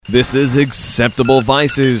This is Acceptable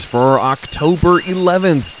Vices for October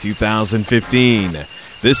 11th, 2015.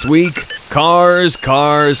 This week, Cars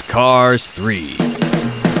 3.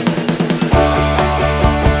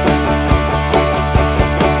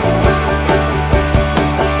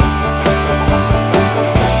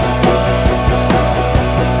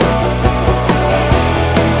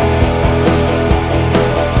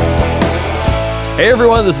 Hey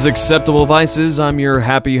everyone, this is Acceptable Vices. I'm your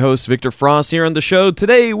happy host, Victor Frost, here on the show.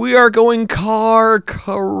 Today, we are going car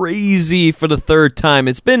crazy for the third time.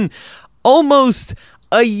 It's been almost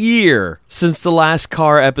a year since the last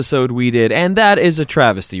car episode we did, and that is a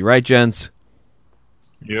travesty, right, gents?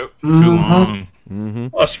 Yep, too long.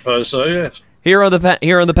 I suppose so, yes. Here on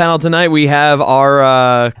the panel tonight, we have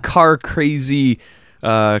our car crazy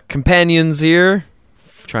companions here,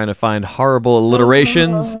 trying to find horrible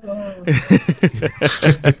alliterations. One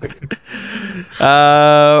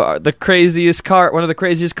of the craziest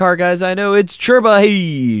car guys I know. It's Churba.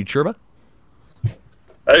 Hey, Churba.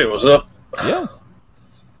 Hey, what's up? Yeah.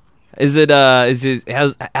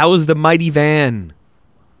 How is the mighty van?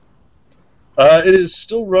 It is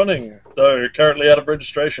still running, though currently out of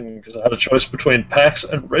registration because I had a choice between PAX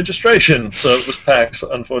and registration. So it was PAX,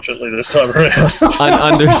 unfortunately, this time around.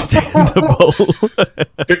 Understandable.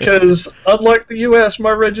 Because unlike the US,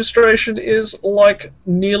 my registration is like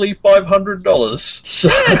nearly $500.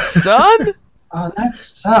 Shit, son! Oh, that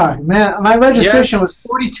sucked, man. My registration was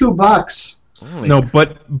 $42. No,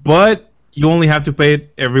 but you only have to pay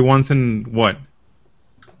it every once in what?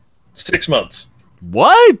 6 months.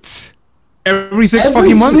 What? Every six Every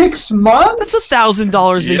fucking months? 6 months? That's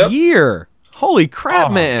 $1,000 a year. Holy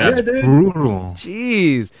crap, man! That's brutal.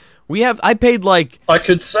 Jeez, I paid like. I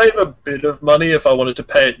could save a bit of money if I wanted to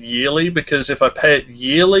pay it yearly, because if I pay it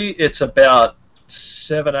yearly, it's about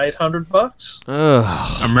 $700-800.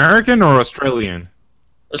 Ugh. American or Australian?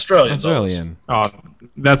 Australian. Oh,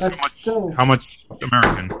 that's still... how much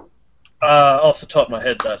American? Off the top of my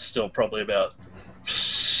head, that's still probably about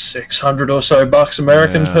 $600 or so bucks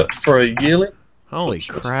American for a yearly. Holy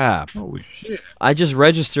crap. Holy shit. I just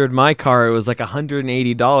registered my car. It was like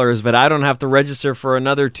 $180, but I don't have to register for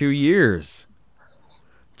another 2 years.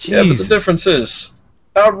 Jeez. Yeah, but the difference is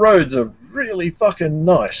our roads are really fucking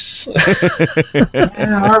nice.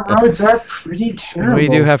 Yeah, our roads are pretty terrible. We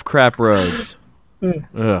do have crap roads.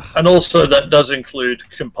 Ugh. And also that does include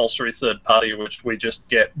compulsory third party, which we just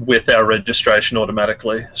get with our registration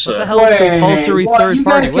automatically. So What the hell is compulsory third you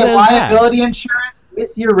party? guys What get is that? liability insurance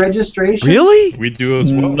with your registration? Really? We do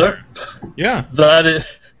as well. Nope. Yeah.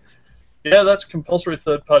 That's compulsory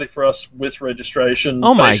third party for us with registration.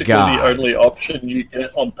 Oh my Basically, God. the only option you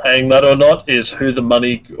get on paying that or not is who the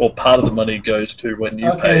money or part of the money goes to when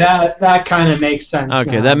you pay it. that kind of makes sense.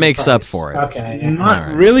 Okay, now, that makes the up price. for it. Okay, yeah. Not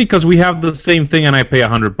Alright. really, because we have the same thing, and I pay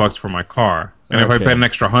 $100 for my car. And if I Okay. pay an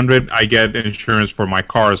extra 100, I get insurance for my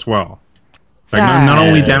car as well. Like not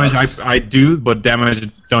only damage I do, but damage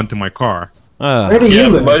done to my car. Where do you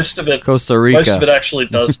live? Most of it. Costa Rica. Most of it actually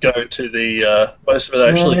does go to the. Most of it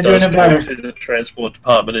actually you're does doing it go better. to the transport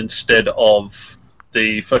department instead of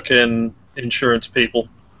the fucking insurance people.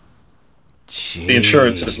 Jeez. The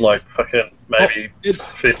insurance is like fucking maybe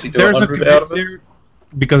 50 to There's a 100 out of it. there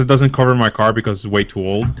because it doesn't cover my car because it's way too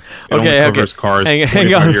old. It only Okay. covers cars. Hang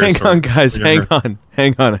 25 on, years hang or on, guys. younger.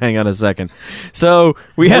 Hang on a second. So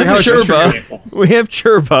we have How is this Churba. treating We have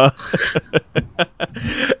Churba.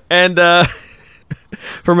 And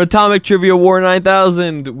from Atomic Trivia War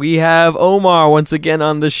 9000, we have Omar once again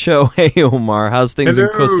on the show. Hey, Omar. How's things in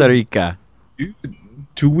Hello. Costa Rica?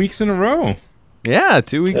 2 weeks in a row. Yeah,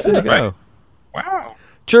 2 weeks ago. Right. Wow.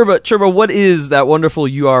 Churba, what is that wonderful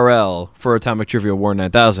URL for Atomic Trivia War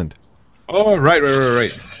 9000? Oh, right.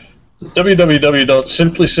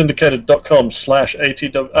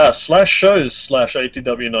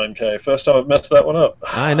 www.simplysyndicated.com/shows/ATW9K. First time I've messed that one up.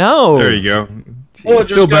 I know. There you go. Or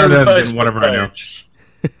just Still go to better the than Facebook whatever I know. page.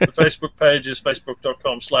 The Facebook page is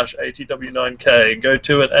facebook.com/ATW9K. Go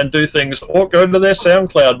to it and do things, or go to their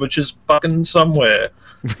SoundCloud, which is fucking somewhere.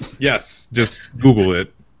 Yes, just Google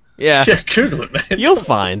it. Yeah. Yeah, Google it, man. You'll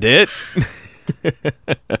find it. I've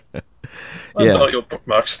Yeah. got your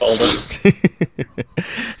bookmarks folder.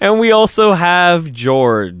 And we also have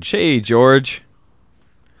George. Hey, George.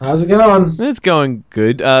 How's it going? It's going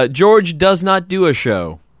good. George does not do a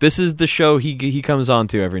show. This is the show he comes on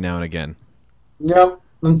to every now and again. Yep,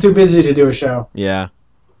 I'm too busy to do a show. Yeah.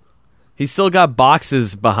 He's still got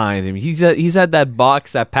boxes behind him. He's had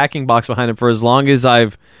that packing box behind him for as long as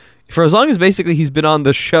basically he's been on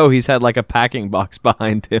the show. He's had like a packing box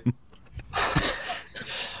behind him.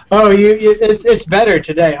 Oh, it's better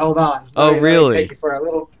today. Hold on. Oh, really? Take you for a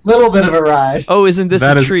little bit of a ride. Oh, isn't this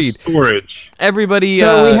That a is treat? storage. Everybody.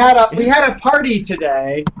 So we had a party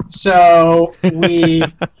today. So we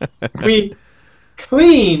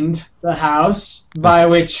cleaned the house, by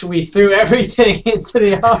which we threw everything into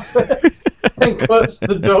the office and closed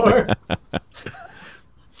the door.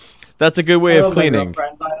 That's a good way of My cleaning.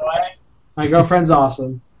 girlfriend, by the way. My girlfriend's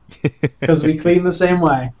awesome because we clean the same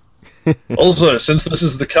way. Also, since this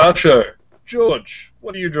is the car show, George,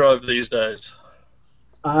 what do you drive these days?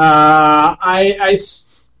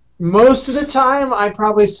 Most of the time I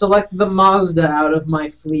probably select the Mazda out of my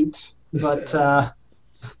fleet, but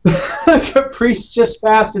Caprice just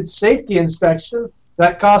passed its safety inspection.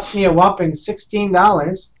 That cost me a whopping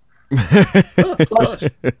 $16.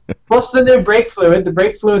 Plus the new brake fluid. The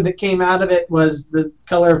brake fluid that came out of it was the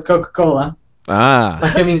color of Coca-Cola. Ah.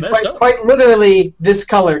 Like, I mean, quite literally, this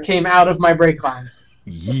color came out of my brake lines.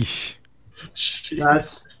 Yeesh.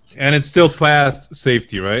 And it's still past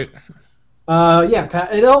safety, right? Yeah.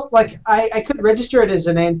 I could register it as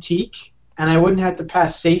an antique, and I wouldn't have to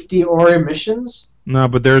pass safety or emissions. No,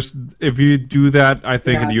 but if you do that, I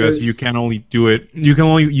think in the US you can only do it. You can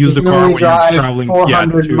only use the You can car only when you're drive traveling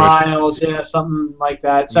 400 to miles, something like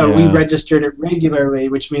that. So we registered it regularly,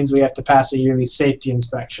 which means we have to pass a yearly safety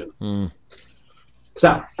inspection.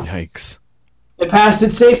 So Yikes. it passed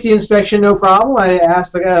its safety inspection, no problem. I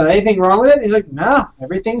asked the guy, anything wrong with it? He's like, no,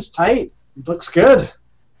 everyth's tight. It looks good.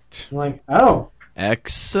 I'm like, oh.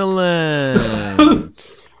 Excellent.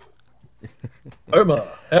 Omar,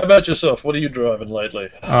 how about yourself? What are you driving lately?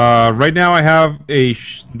 Right now I have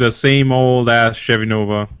the same old ass Chevy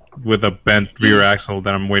Nova with a bent rear axle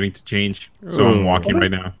that I'm waiting to change. So I'm walking right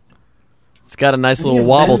now. It's got a nice little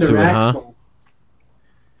wobble to it, huh?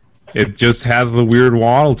 It just has the weird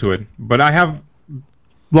waddle to it. But I have,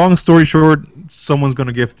 long story short, someone's going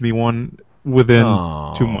to gift me one within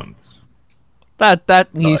 2 months.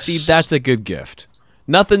 You see, that's a good gift.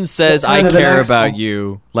 Nothing says I care about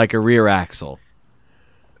you like a rear axle.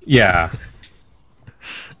 Yeah.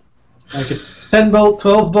 Like a 10-bolt,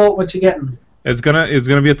 12-bolt, what you getting? It's gonna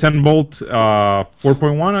be a 10-bolt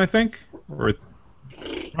 4.1, I think. Or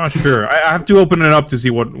I'm not sure. I have to open it up to see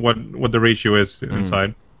what the ratio is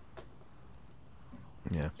inside.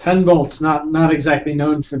 Yeah. 10 bolts, not exactly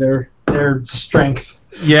known for their strength.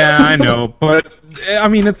 Yeah, I know, but I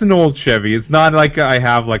mean it's an old Chevy. It's not like I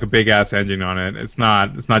have like a big ass engine on it. It's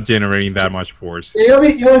not generating that much force. You'll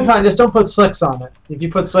be fine. Just don't put slicks on it. If you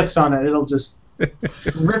put slicks on it, it'll just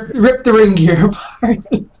rip the ring gear apart.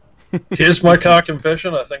 Here's my car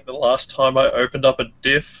confession. I think the last time I opened up a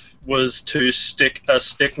diff was to stick a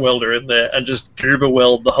stick welder in there and just goober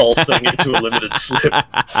weld the whole thing into a limited slip.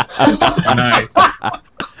 Nice.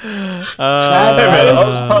 Hey man,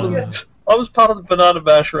 I was part of the Banana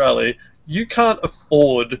Bash rally. You can't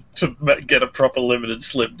afford to get a proper limited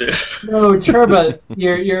slip diff. No, Turbo,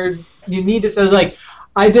 you need to say like,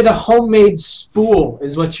 I did a homemade spool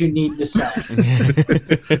is what you need to say,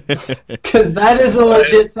 because that is a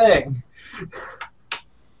legit thing.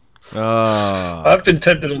 I've been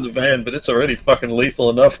tempted in the van, but it's already fucking lethal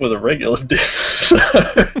enough with a regular diff. So.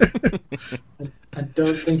 I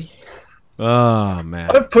don't think. Oh man!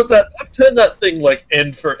 I've turned that thing like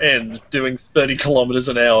end for end, doing 30 kilometers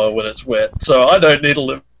an hour when it's wet. So I don't need a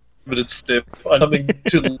limited slip. I'm coming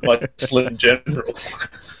to my slip in general.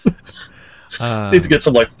 Need to get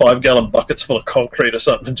some like 5-gallon buckets full of concrete or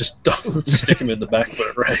something and just stick them in the back when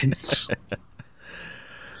it rains.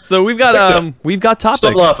 So we've got topic.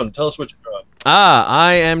 Stop laughing. Tell us what you drive.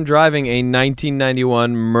 I am driving a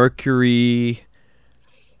 1991 Mercury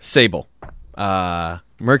Sable.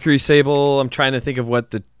 Mercury Sable. I'm trying to think of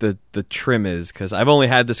what the trim is because I've only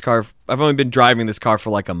been driving this car for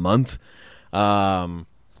like a month. Gonna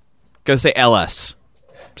say LS.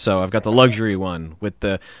 So I've got the luxury one with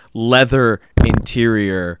the leather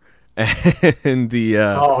interior and the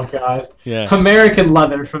oh god, yeah, American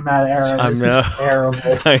leather from that era. I This know. is terrible.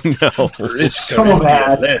 I know. It's so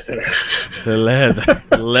bad.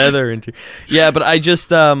 The leather interior. Yeah, but I just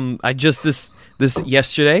this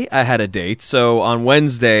yesterday I had a date. So on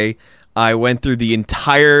Wednesday I went through the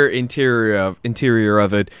entire interior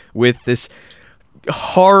of it with this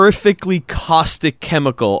horrifically caustic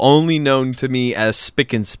chemical only known to me as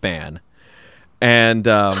spick and span. And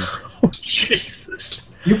Oh, Jesus.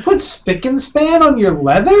 You put spick and span on your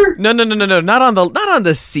leather? No, not on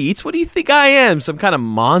the seats. What do you think I am? Some kind of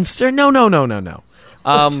monster? No.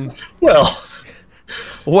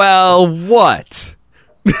 Well, what?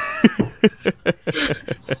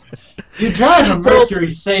 You drive a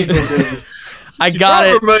Mercury Sable, dude. I got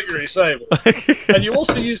you it. drive a Mercury Sable, and you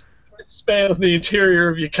also use span on the interior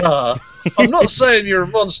of your car. I'm not saying you're a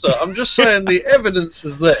monster. I'm just saying the evidence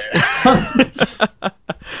is there.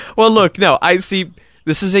 Well, look, no, I see.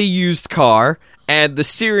 This is a used car, and the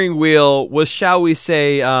steering wheel was, shall we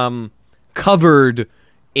say, covered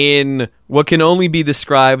in what can only be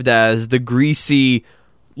described as the greasy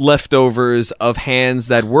leftovers of hands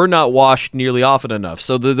that were not washed nearly often enough.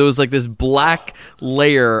 So there was like this black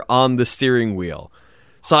layer on the steering wheel.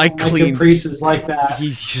 So I cleaned. Caprice is like that.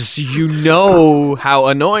 He's just, you know how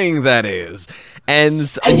annoying that is, and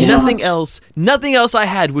nothing else I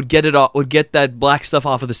had would get it off, would get that black stuff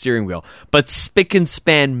off of the steering wheel. But Spick and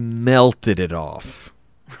Span melted it off.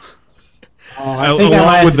 I think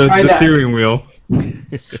along with the steering wheel.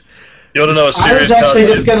 You want to know a I serious was actually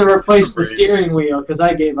car just going to replace the Caprice. steering wheel because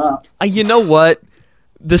I gave up. You know what?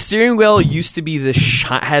 The steering wheel used to be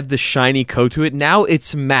had the shiny coat to it. Now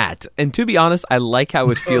it's matte, and to be honest, I like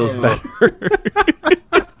how it feels better.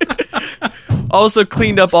 Also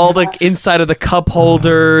cleaned up all the inside of the cup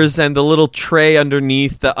holders and the little tray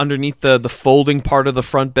underneath the folding part of the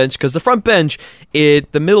front bench, because the front bench, the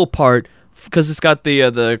middle part, because it's got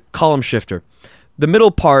the column shifter, the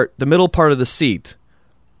middle part of the seat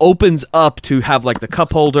opens up to have like the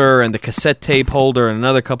cup holder and the cassette tape holder and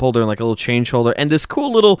another cup holder and like a little change holder and this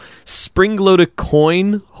cool little spring-loaded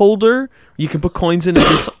coin holder. You can put coins in and it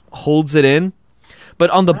just holds it in. But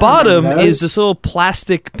on the bottom is this little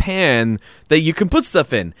plastic pan that you can put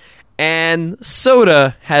stuff in. And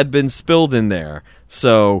soda had been spilled in there.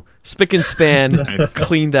 So Spick and Span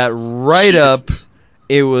cleaned that right up.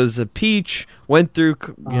 It was a peach. Went through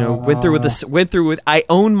with. I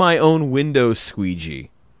own my own window squeegee.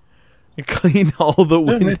 I cleaned all the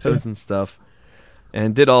windows and stuff,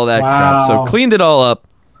 and did all that crap. So cleaned it all up,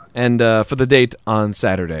 and for the date on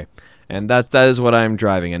Saturday, and that is what I'm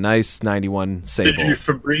driving, a nice '91 Sable. Did you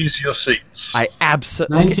Febreze your seats? I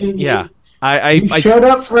absolutely yeah. I showed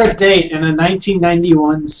up for a date in a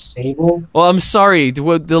 1991 Sable. Well, I'm sorry.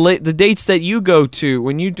 The dates that you go to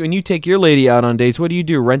when you take your lady out on dates, what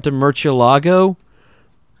do? Rent a Murcielago?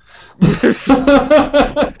 This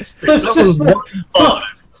was one time.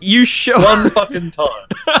 You show One fucking time.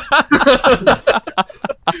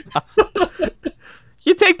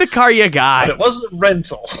 You take the car you got. But it wasn't a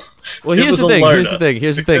rental. Well, here's the thing.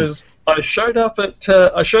 Here's the thing. I showed up at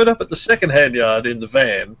the second-hand yard in the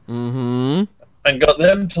van, and got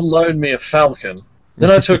them to loan me a Falcon. Then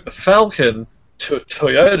I took the Falcon to a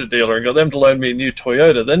Toyota dealer and got them to loan me a new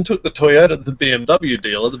Toyota. Then took the Toyota to the BMW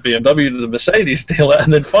dealer, the BMW to the Mercedes dealer,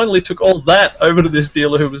 and then finally took all that over to this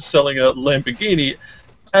dealer who was selling a Lamborghini,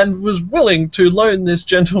 and was willing to loan this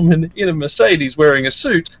gentleman in a Mercedes wearing a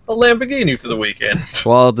suit a Lamborghini for the weekend.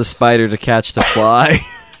 Swallowed the spider to catch the fly.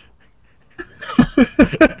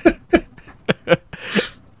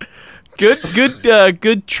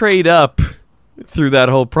 Good trade up through that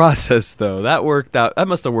whole process, though. That worked out. That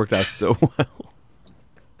must have worked out so well.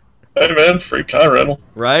 Hey man, free car rental,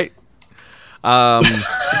 right? Well,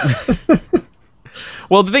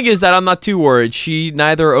 the thing is that I'm not too worried. She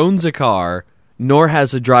neither owns a car nor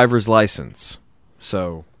has a driver's license.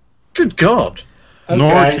 So, good God.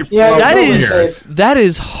 Okay. That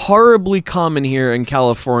is horribly common here in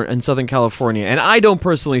California, in Southern California, and I don't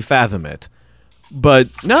personally fathom it. But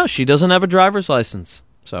no, she doesn't have a driver's license.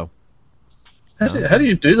 So, how do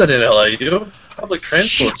you do that in LA? Public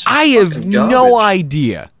transport. I have no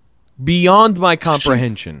idea. Beyond my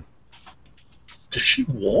comprehension. Does she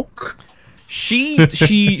walk? She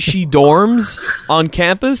dorms on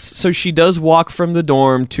campus, so she does walk from the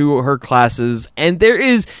dorm to her classes, and there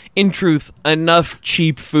is, in truth, enough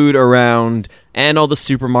cheap food around, and all the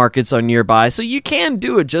supermarkets are nearby, so you can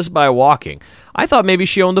do it just by walking. I thought maybe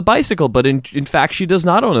she owned a bicycle, but in fact she does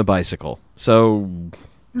not own a bicycle. So,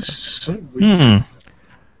 this is so weird.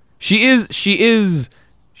 She is.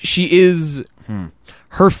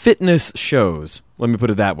 Her fitness shows. Let me put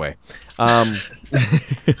it that way.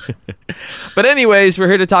 But anyways, we're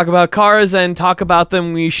here to talk about cars, and talk about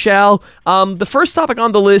them we shall. The first topic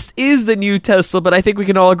on the list is the new Tesla, but I think we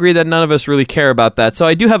can all agree that none of us really care about that. So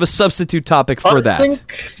I do have a substitute topic for that. I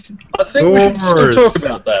think we should still talk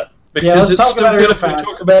about that. Because it's still good if we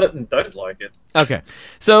talk about it and don't like it. Okay,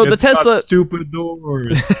 so the Tesla stupid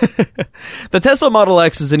doors. The Tesla Model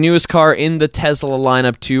X is the newest car in the Tesla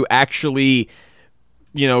lineup to actually,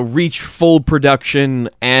 reach full production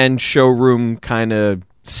and showroom kind of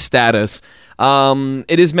status.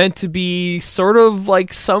 It is meant to be sort of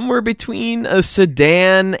like somewhere between a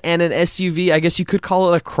sedan and an SUV. I guess you could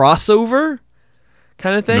call it a crossover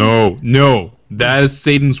kind of thing. No, that is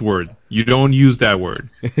Satan's word. You don't use that word.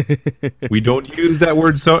 We don't use that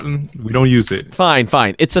word, Sutton. We don't use it. Fine.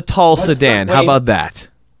 It's a tall sedan. How about that?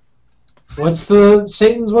 What's the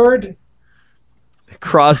Satan's word?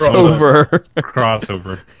 Crossover.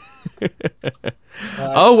 Crossover.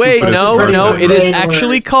 Oh wait, That's no, pretty no. good. It is Great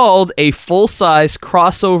actually word. called a full-size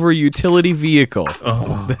crossover utility vehicle.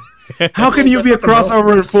 Oh. How can you be a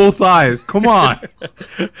crossover in full size? Come on.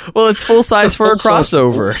 Well, it's full size for a Full-size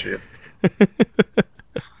crossover. bullshit.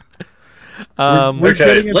 We're Okay,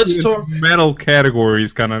 getting let's into talk- metal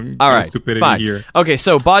categories kind of All right, stupidity fine. here. Okay,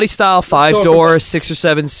 so body style, talk 5-door, 6 or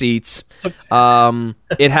 7 seats.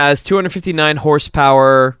 It has 259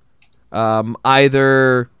 horsepower.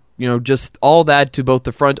 Either just all that to both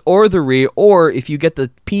the front or the rear, or if you get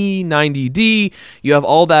the P90D, you have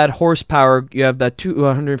all that horsepower. You have that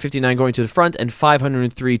 259 going to the front and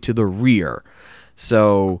 503 to the rear.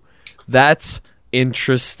 So that's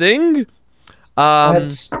interesting.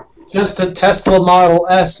 That's just a Tesla Model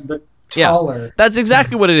S, but taller. Yeah, that's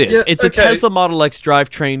exactly what it is. Yeah, It's okay. a Tesla Model X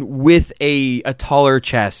drivetrain with a taller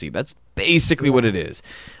chassis. That's basically what it is.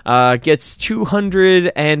 Gets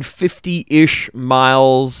 250-ish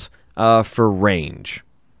miles for range.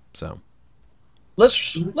 So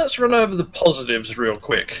Let's run over the positives real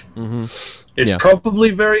quick. It's Yeah.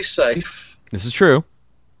 probably very safe. this is true.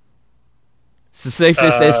 It's the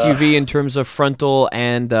safest SUV in terms of frontal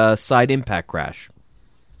and side impact crash.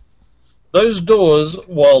 Those doors,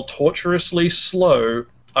 while torturously slow,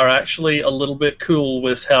 are actually a little bit cool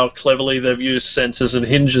with how cleverly they've used sensors and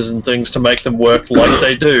hinges and things to make them work like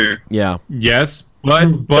they do. Yeah. Yes,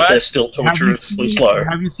 But but they're still torturously slow.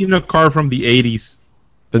 Have you seen a car from the 80s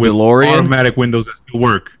The with DeLorean? automatic windows that still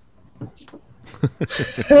work?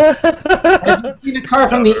 Have you seen a car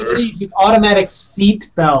from the 80s with automatic seat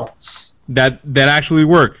belts? That actually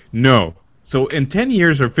work? No. So in 10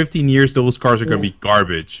 years or 15 years, those cars are going to be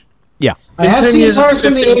garbage. Yeah. I have 10 seen years, cars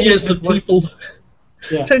from the 15 80s. years, the that work- people...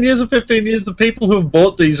 Yeah. 10 years or 15 years, the people who have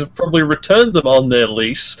bought these have probably returned them on their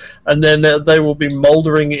lease, and then they will be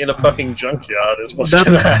mouldering in a fucking junkyard, is what's going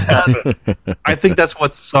to happen. I think that's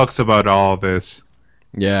what sucks about all this.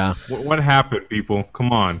 Yeah. What happened, people?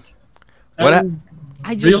 Come on. What And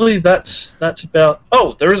I just, really, that's about...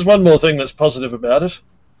 Oh, there is one more thing that's positive about it.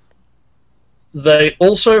 They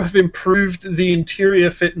also have improved the interior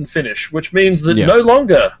fit and finish, which means that Yeah. no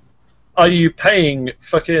longer are you paying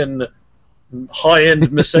fucking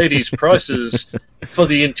high-end Mercedes prices for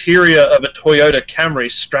the interior of a Toyota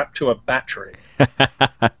Camry strapped to a battery.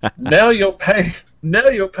 Now you're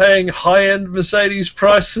paying high-end Mercedes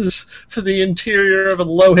prices for the interior of a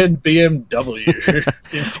low-end BMW.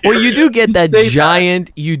 well, you do get that Say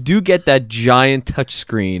giant. You do get that giant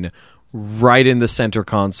touchscreen right in the center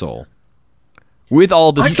console with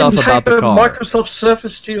all the I stuff can about take the a car. Microsoft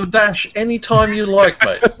Surface to your dash anytime you like,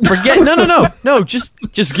 mate. Forget no. Just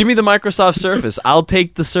give me the Microsoft Surface. I'll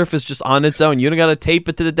take the Surface just on its own. You don't got to tape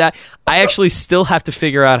it to the dash. I actually still have to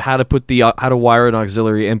figure out how to put how to wire an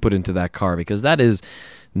auxiliary input into that car because that is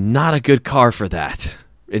not a good car for that.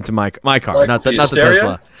 Into my car, Like not the the stereo?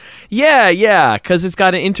 Tesla. Yeah, because it's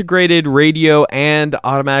got an integrated radio and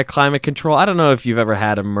automatic climate control. I don't know if you've ever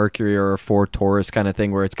had a Mercury or a Ford Taurus kind of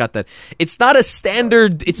thing where it's got that. It's not a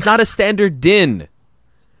standard DIN.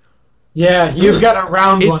 Yeah, you've got a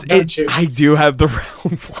round one, don't you? I do have the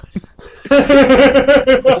round one.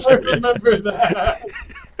 I remember that.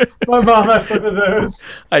 My mom had one of those.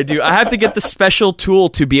 I do. I have to get the special tool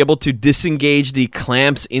to be able to disengage the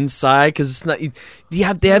clamps inside because it's not. They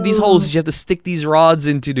have these holes that you have to stick these rods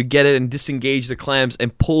into to get it and disengage the clamps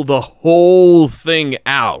and pull the whole thing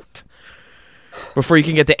out before you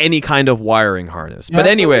can get to any kind of wiring harness. You But have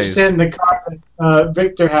to anyways, understand the car that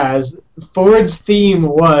Victor has. Ford's theme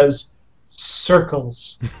was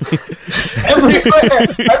circles. Everywhere.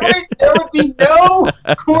 There would be no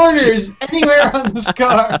corners anywhere on this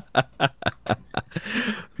car.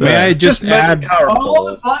 May I just make add? the car All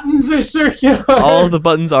the buttons are circular. all of the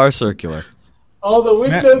buttons are circular, All the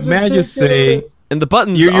windows May are I circular. just say- and the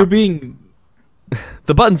buttons You're being.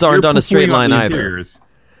 the buttons aren't you're on a straight poo-pooing on line the either. interiors.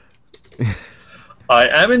 I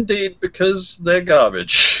am indeed because they're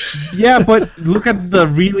garbage. Yeah, but look at the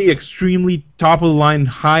really extremely top of the line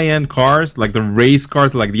high end cars, like the race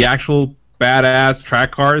cars, like the actual badass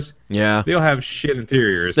track cars. Yeah, They'll have shit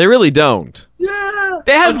interiors. they really don't. Yeah,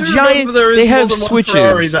 They have I do giant- remember there is they more have than one switches.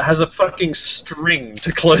 Ferrari that has a fucking string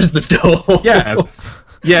to close the door.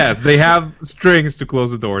 Yes, they have strings to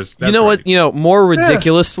close the doors. That's You know right. what? More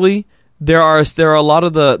ridiculously, there are a lot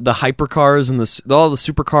of the hypercars and all the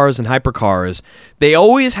supercars and hypercars. They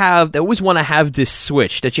always want to have this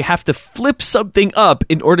switch that you have to flip something up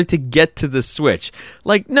in order to get to the switch.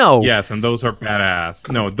 Like no, Yes, and those are badass.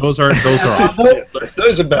 No, those are awesome.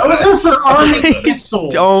 Those are bad. Those are for arming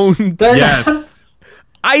missiles. don't. They're Yes. not-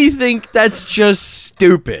 I think that's just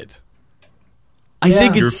stupid. I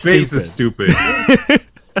think Your it's face is stupid.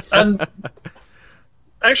 And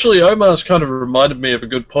actually, Omar's kind of reminded me of a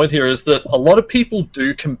good point here, is that a lot of people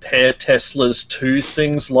do compare Teslas to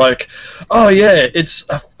things like, oh yeah, it's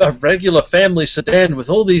a regular family sedan with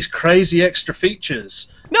all these crazy extra features.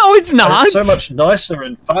 No, it's And not. it's so much nicer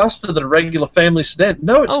and faster than a regular family sedan.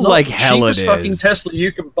 No, it's Oh, not. like The hell it cheapest fucking is. Tesla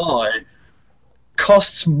you can buy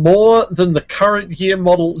costs more than the current year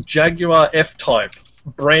model Jaguar F-Type,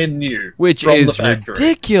 brand new, Which from the is factory.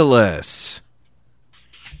 ridiculous.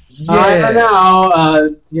 I don't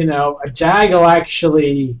know. A Jag will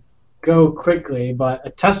actually go quickly, but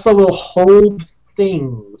a Tesla will hold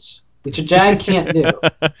things, which a Jag can't do.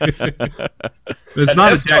 It's An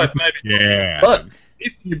not a F-Type, Jag. maybe. Yeah. But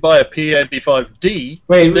if you buy a P85D,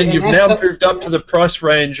 Wait, then an you've now F-Type moved up to the price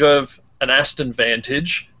range of an Aston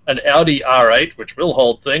Vantage, an Audi R8, which will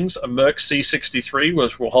hold things, a Merc C63,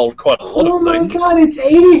 which will hold quite a lot Oh of my things, god, it's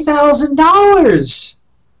 $80,000!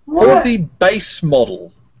 or What? the base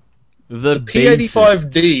model. The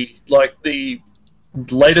P85D, like the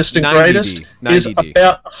latest and 90D, greatest, is 90D.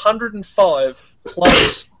 about 105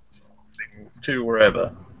 plus to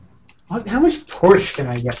wherever. How much Porsche can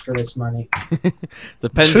I get for this money?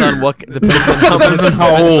 Depends Two. on what. Depends on how, Depends on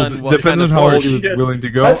how old. what Depends kind on of how old Porsche. you're willing to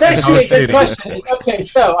go. That's and how actually a good shady. question. Okay,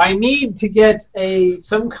 so I need to get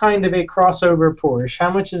some kind of a crossover Porsche. How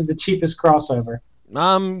much is the cheapest crossover?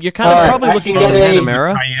 You're kind of Alright, probably I looking can at the get a-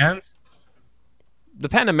 Panamera. Cayennes? The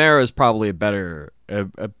Panamera is probably a better,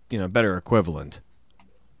 better equivalent.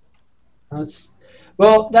 That's if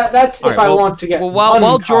All right, I well- want to get. Well, while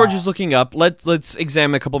one George car. is looking up, let's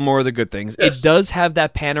examine a couple more of the good things. Yes. It does have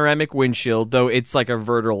that panoramic windshield, though it's like a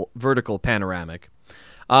vertical panoramic,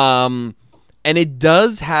 and it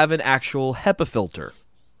does have an actual HEPA filter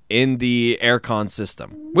in the aircon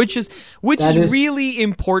system, which is That is- really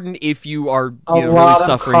important if you are a really lot of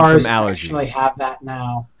suffering cars from actually allergies. have that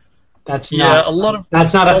now. That's Yeah, not. a lot of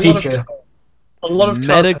That's not a lot of feature. A lot of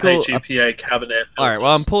Medical- cars have HEPA cabin air filters. All right,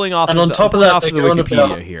 well, I'm pulling off And of on the, top I'm of pulling that, off they of the go on Wikipedia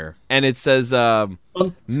about- here, and it says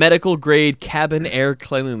medical grade cabin air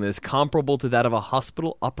cleanliness comparable to that of a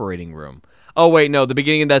hospital operating room. Oh wait, no, the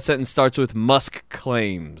beginning of that sentence starts with Musk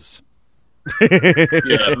claims.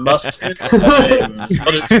 Yeah, must claims.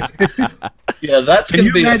 But yeah, that's Can going to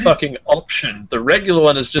you be imagine- a fucking option. The regular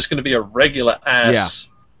one is just going to be a regular ass.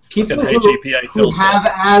 People fucking who HEPA who filter. have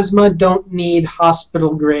asthma don't need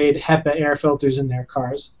hospital-grade HEPA air filters in their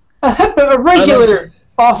cars. A regular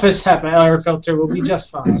office HEPA air filter will be just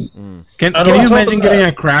fine. Can And you on top imagine of getting that-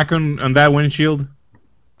 a crack on that windshield?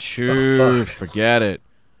 Sure, fuck. forget it.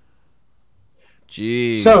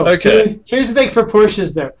 Jeez. So Okay. here's the thing for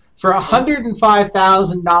Porsches, though. For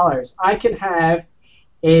 $105,000, I can have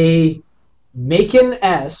a Macan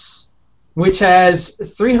S, which has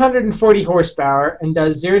 340 horsepower and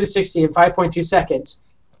does 0 to 60 in 5.2 seconds,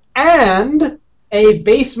 and a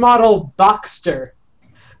base model Boxster,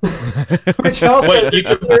 which also Wait, you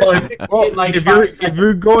could find, in like If 5 you're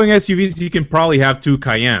seconds. going SUVs, you can probably have two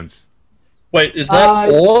Cayennes. wait, is that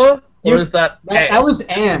or you- is that That was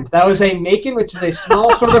that was a Macon, which is a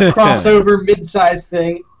small sort of crossover mid-sized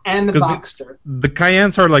thing, and the 'Cause Boxster. The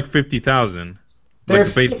Cayennes are like 50,000. They're Like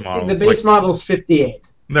the base 50 model. The base model's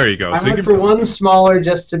 58. There you go. I So you went can for one smaller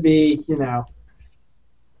just to be,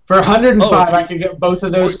 For 105, Oh, I could get both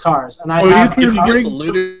of those cars, and I Oh, you have. can if you You're get getting- the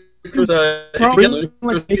ludicrous, if you probably get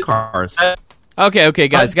ludicrous like cars. okay,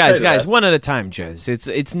 guys, I'd say guys, that. one at a time, Jez.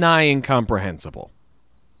 It's nigh incomprehensible.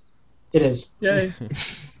 It is. Yay.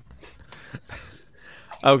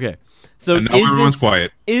 Okay, so And now everyone's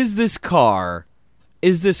quiet. is this car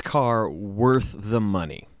worth the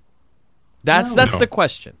money? That's No. the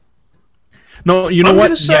question. No, you know I'm what?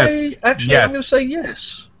 Gonna say, Yes. Actually, yes. I'm going to say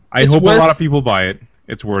yes. I It's hope worth- a lot of people buy it.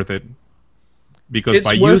 It's worth it. Because It's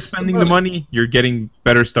by you worth the spending the money, you're getting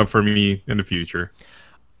better stuff for me in the future.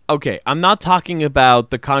 Okay, I'm not talking about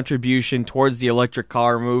the contribution towards the electric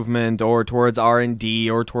car movement or towards R&D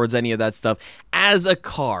or towards any of that stuff. As a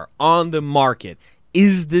car on the market,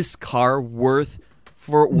 is this car worth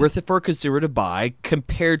it for a consumer to buy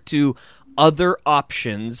compared to other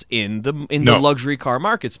options in the No. luxury car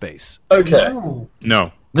market space? Okay. Oh.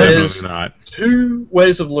 No, There's- definitely not. Two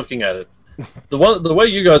ways of looking at it. The way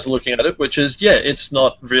you guys are looking at it, which is, it's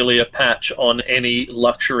not really a patch on any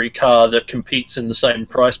luxury car that competes in the same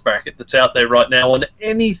price bracket that's out there right now on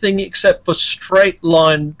anything except for straight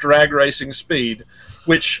line drag racing speed,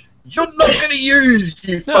 which you're not going to use,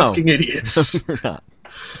 you No. fucking idiots. We're not.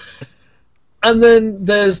 And then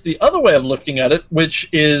there's the other way of looking at it, which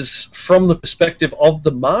is from the perspective of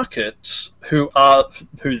the market who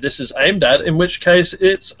this is aimed at, in which case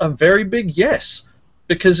it's a very big yes.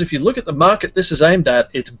 because if you look at the market this is aimed at,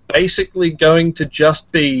 it's basically going to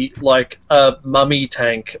just be like a mummy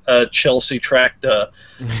tank, a Chelsea tractor,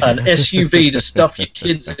 an SUV to stuff your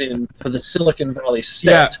kids in for the Silicon Valley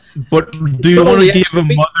set. Yeah, but do you want to give a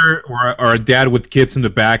mother or a dad with kids in the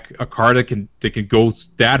back a car that can go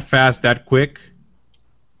that fast, that quick?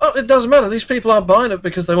 Oh, it doesn't matter. These people aren't buying it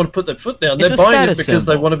because they want to put their foot down. They're buying it because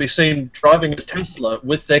they want to be seen driving a Tesla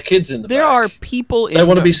with their kids in the back. There are people in they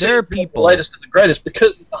want to be seen the latest and the greatest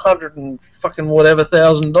because it's $100 and fucking whatever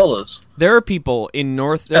 $1,000. There are people in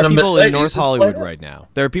North Hollywood right now.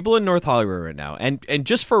 There are people in North Hollywood right now, and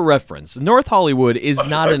just for reference, North Hollywood is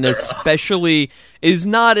not an especially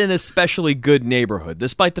good neighborhood,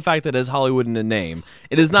 despite the fact that it has Hollywood in the name.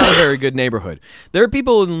 It is not a very good neighborhood. There are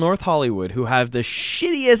people in North Hollywood who have the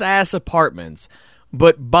shittiest ass apartments,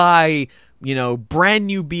 but buy brand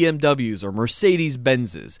new BMWs or Mercedes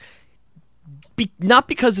Benzes, not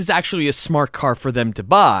because it's actually a smart car for them to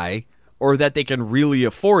buy, or that they can really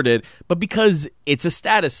afford it, but because it's a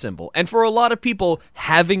status symbol. And for a lot of people,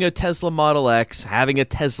 having a Tesla Model X, having a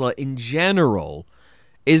Tesla in general,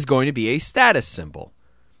 is going to be a status symbol.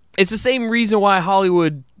 It's the same reason why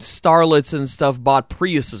Hollywood starlets and stuff bought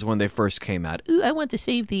Priuses when they first came out. Ooh, I want to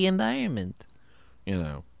save the environment.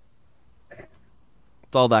 It's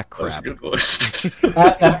all that crap. That was a good voice.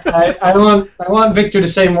 I want Victor to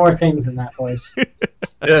say more things in that voice.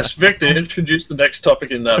 Yes, Victor, introduce the next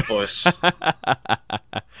topic in that voice.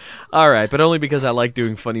 All right, but only because I like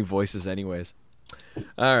doing funny voices anyways.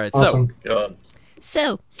 All right, awesome.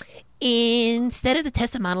 So, instead of the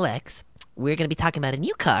Tesla Model X, we're going to be talking about a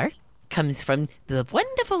new car. Comes from the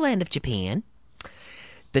wonderful land of Japan.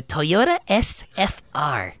 The Toyota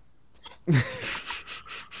SFR.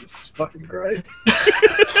 Fucking great.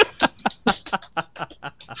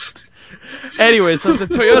 Anyway, so the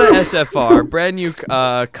Toyota SFR, brand new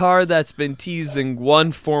car that's been teased in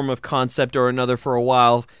one form of concept or another for a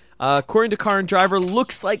while. According to Car and Driver,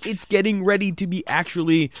 looks like it's getting ready to be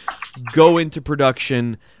actually go into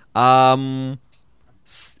production. It's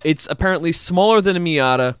apparently smaller than a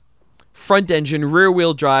Miata, front engine, rear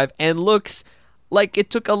wheel drive, and looks like it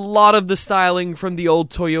took a lot of the styling from the old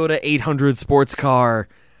Toyota 800 sports car.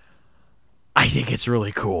 I think it's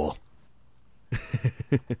really cool.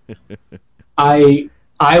 I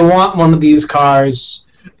want one of these cars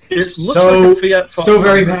so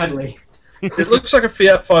very badly. It looks like a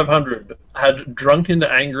Fiat 500 had drunk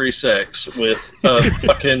into angry sex with a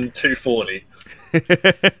fucking 240.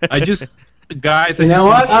 Guys, you know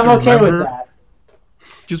what? I'm okay with that.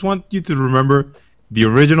 Just want you to remember the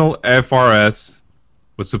original FRS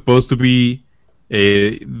was supposed to be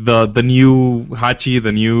the new Hachi,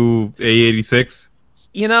 the new A86.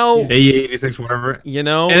 A86, whatever.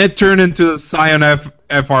 And it turned into the Scion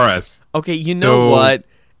FRS. Okay, you know what?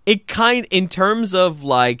 It in terms of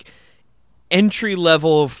like entry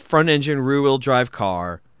level front engine rear wheel drive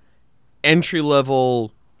car, entry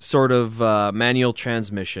level sort of manual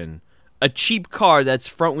transmission, a cheap car that's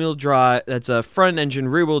front wheel drive, that's a front engine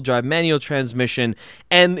rear wheel drive manual transmission,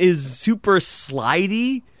 and is super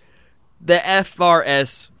slidey. The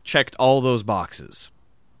FRS checked all those boxes.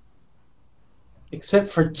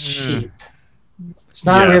 Except for cheap. It's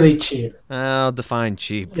not really cheap. I'll define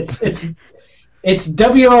cheap. It's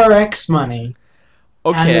WRX money.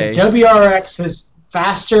 Okay. And the WRX is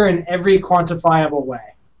faster in every quantifiable way.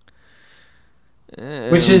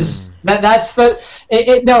 Which is that's the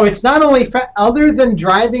no. It's not only other than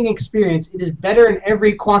driving experience. It is better in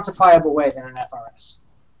every quantifiable way than an FRS.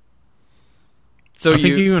 So I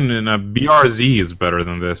think even in a BRZ is better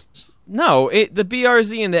than this. No, the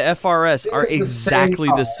BRZ and the FRS are exactly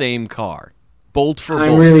the same car. Bolt for bolt.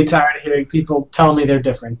 I'm really tired of hearing people tell me they're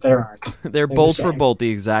different. They aren't. They're bolt for bolt the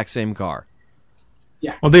exact same car.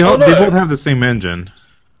 Yeah. Well, they both have the same engine.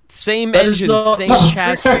 Same engine, same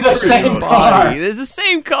chassis, same body. It's the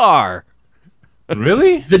same car.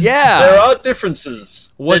 Really? Yeah. There are differences.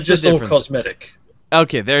 What's They're the just difference? all cosmetic.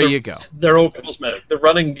 Okay, there you go. They're all cosmetic. The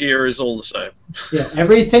running gear is all the same. Yeah,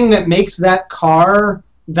 everything that makes that car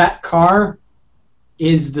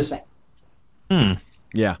is the same.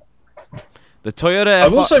 Yeah. The Toyota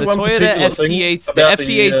FT8, the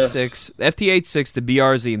FT86, the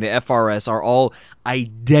BRZ, and the FRS are all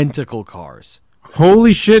identical cars.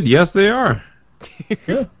 Holy shit! Yes, they are.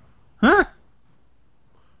 Yeah. Huh?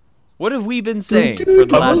 What have we been saying for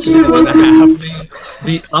the last minute and a half?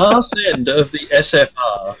 The arse end of the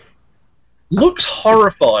SFR looks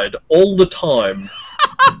horrified all the time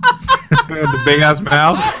The big ass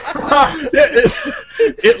mouth.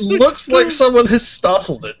 It looks like someone has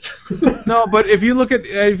startled it. No, but if you look at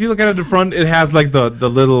it at the front, it has like the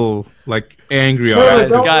little like angry eyes.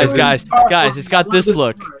 Guys, it's got this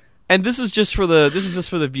look. And this is just for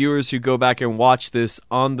the viewers who go back and watch this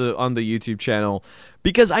on the YouTube channel,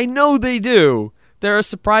 because I know they do. There are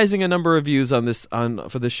surprising a number of views on this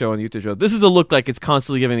for this show on the YouTube show. This is the look like it's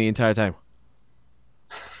constantly giving the entire time.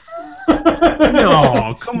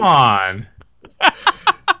 No, come on.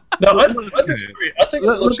 No, I disagree. I think it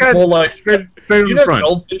looks Look at more like straight in you know front.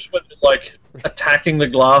 goldfish when they're like attacking the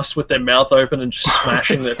glass with their mouth open and just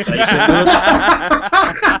smashing their face into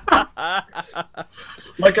it.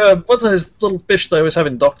 Like what are those little fish they always have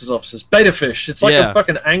in doctors' offices? Beta fish. It's like a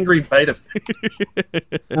fucking angry beta fish.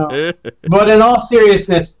 No. But in all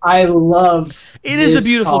seriousness, I love It is a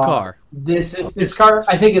beautiful car. This car.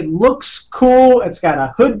 I think it looks cool. It's got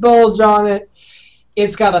a hood bulge on it.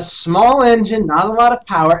 It's got a small engine, not a lot of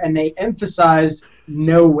power, and they emphasized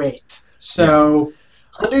no weight. So,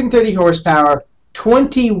 130 horsepower,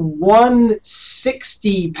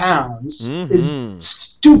 2160 pounds is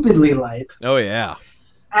stupidly light. Oh yeah.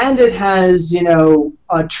 And it has, a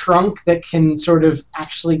trunk that can sort of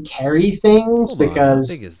actually carry things because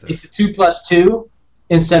how big is this? it's a 2+2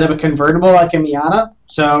 instead of a convertible like a Miata.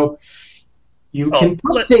 So you can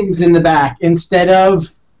put things in the back instead of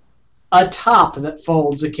a top that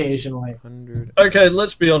folds occasionally. Okay,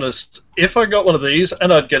 let's be honest. If I got one of these,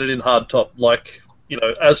 and I'd get it in hardtop, like,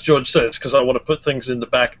 as George says, because I want to put things in the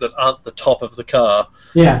back that aren't the top of the car.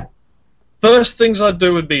 Yeah. First things I'd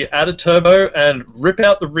do would be add a turbo and rip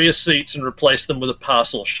out the rear seats and replace them with a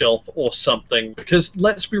parcel shelf or something. Because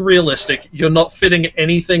let's be realistic, you're not fitting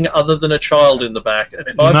anything other than a child in the back. And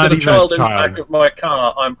if I've got a child in the back of my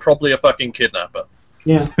car, I'm probably a fucking kidnapper.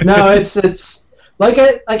 Yeah. No, it's like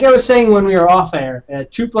I was saying when we were off air.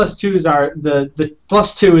 2+2s are the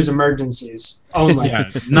 +2 is emergencies only. Yeah,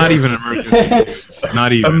 not even emergencies.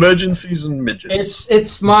 Not even emergencies and midgets.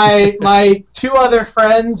 It's my two other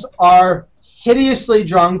friends are hideously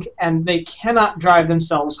drunk and they cannot drive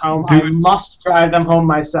themselves home. Dude. I must drive them home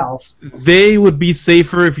myself. They would be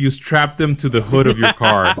safer if you strapped them to the hood of your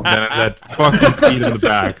car than that fucking seat in the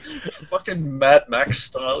back. Fucking Mad Max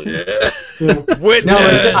style, yeah. No,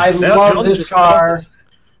 listen, I love this car,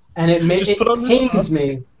 and it pains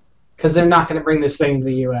me because they're not going to bring this thing to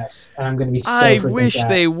the U.S. and I'm going to be so I freaking wish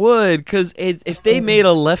sad. they would, because if they made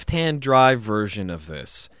a left-hand drive version of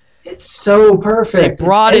this, it's so perfect. They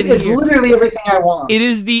brought it's here. literally everything I want. it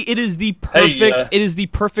is the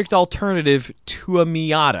perfect alternative to a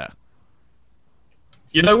Miata.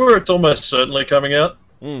 You know where it's almost certainly coming out?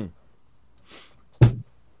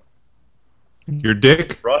 Your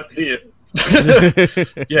dick? Right here.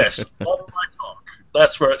 Yes, on my cock.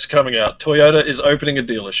 That's where it's coming out. Toyota is opening a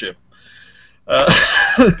dealership.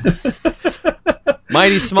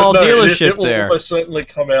 Mighty small But no, it it will there. almost certainly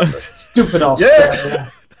come out. Stupid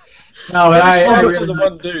Australia. No, but I the really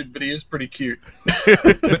one dude, but he is pretty cute.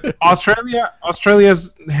 Australia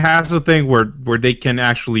has a thing where they can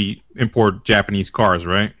actually import Japanese cars,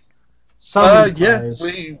 right? some Yeah, cars.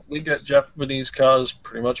 we get Japanese cars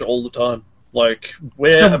pretty much all the time. Like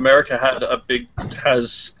where America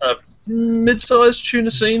has a mid-sized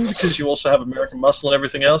tuna scene because you also have American muscle and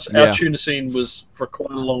everything else. Yeah. Our tuna scene was for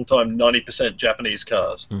quite a long time 90% Japanese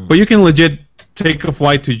cars. But you can legit take a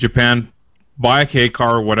flight to Japan, buy a K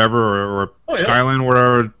car or whatever, or Skyline or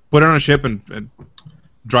whatever, put it on a ship and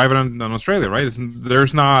drive it on Australia, right?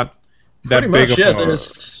 There's not that Pretty big much, of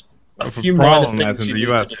there's a of a few problem minor as things in you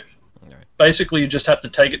the need US. to do. Basically, you just have to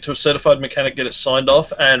take it to a certified mechanic, get it signed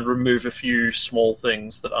off, and remove a few small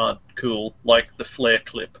things that aren't cool, like the flare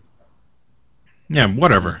clip. Yeah,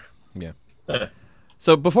 whatever. Yeah.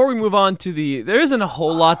 So before we move on to there isn't a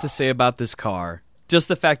whole lot to say about this car. Just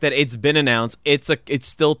the fact that it's been announced. It's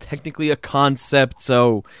still technically a concept,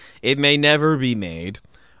 so it may never be made.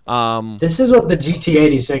 This is what the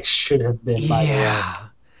GT86 should have been, by the way.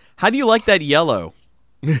 How do you like that yellow?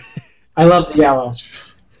 I love the yellow.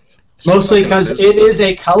 Mostly because it is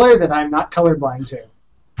a color that I'm not colorblind to.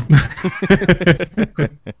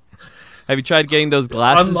 Have you tried getting those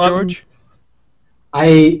glasses, George?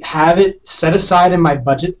 I have it set aside in my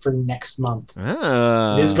budget for next month.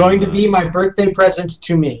 It is going to be my birthday present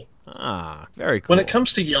to me. Very cool. When it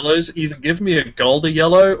comes to yellows, either give me a goldy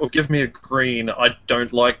yellow or give me a green. I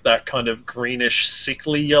don't like that kind of greenish,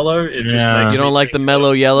 sickly yellow. It just makes You don't me like the think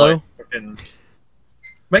mellow of, yellow?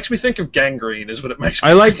 Makes me think of gangrene, is what it makes me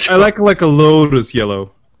I like think a of. lotus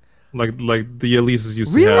yellow, like the Elises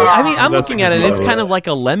used Really? to have. I mean, I'm That's looking a at it. good It's yellow. kind of like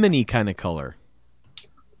a lemony kind of color.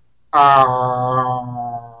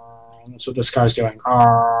 and that's what this car's doing.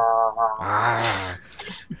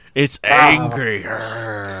 It's angry.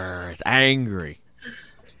 It's angry.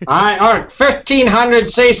 I are 1,500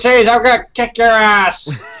 cc's. I'm gonna kick your ass.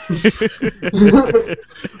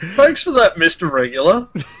 Thanks for that, Mr. Regular.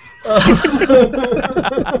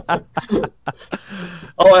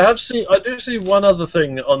 I do see one other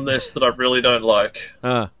thing on this that I really don't like.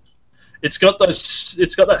 It's got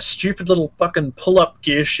that stupid little fucking pull-up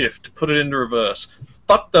gear shift to put it into reverse.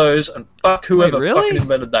 Fuck those, and fuck whoever fucking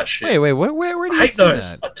invented that shit. Wait, where do you I hate see those.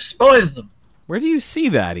 that? I despise them. Where do you see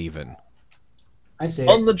that even? I see.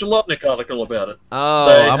 On the Jalopnik article about it. Oh,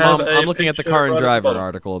 They I'm have a looking at the picture Car and right at the Driver bottom.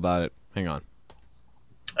 article about it. Hang on.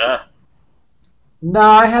 No,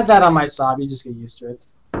 I had that on my Saab. You just get used to it.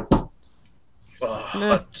 Nah.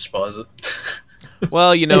 I despise it.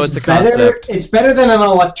 Well, it's a better, concept. It's better than an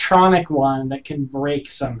electronic one that can break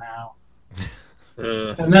somehow.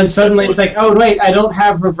 And then suddenly it's like, oh wait, I don't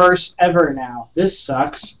have reverse ever now. This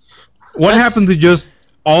sucks. What happens to just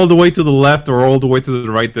all the way to the left or all the way to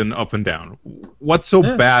the right, then up and down? What's so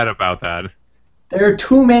bad about that? There are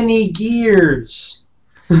too many gears.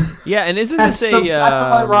 Yeah, and isn't That's this a? that's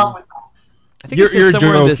what's wrong with that. I think it said You're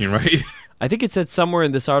somewhere in this. joking, right? I think it said somewhere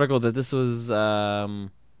in this article that this was.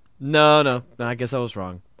 No, I guess I was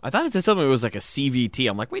wrong. I thought it said something. It was like a CVT.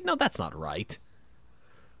 I'm like, wait, no, that's not right.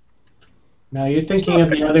 No, you're thinking of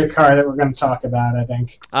the other car that we're going to talk about, I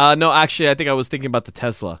think. No, actually, I think I was thinking about the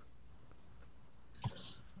Tesla.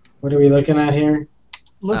 What are we looking at here?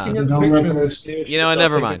 Looking at the Don't picture look of at this gear shift,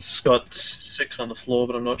 never I think mind. It's got 6 on the floor,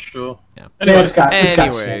 but I'm not sure. Yeah. Yeah, it's got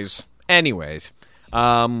six. Anyways,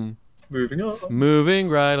 Moving on. moving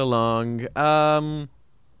right along.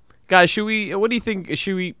 Guys, what do you think?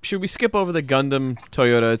 Should we skip over the Gundam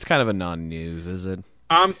Toyota? It's kind of a non-news, is it?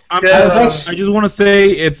 I Yeah. just want to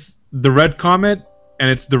say it's the red Comet, and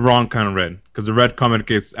it's the wrong kind of red, because the red Comet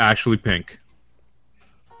is actually pink.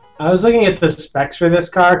 I was looking at the specs for this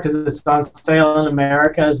car because it's on sale in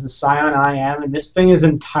America as the Scion IM, and this thing is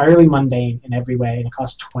entirely mundane in every way, and it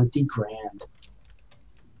costs $20,000.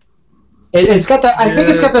 It's got that. I think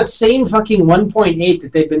it's got the same fucking 1.8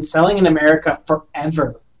 that they've been selling in America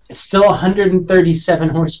forever. It's still 137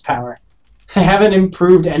 horsepower. They haven't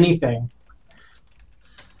improved anything.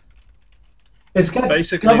 It's got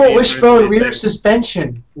Basically, double the wishbone original rear thing.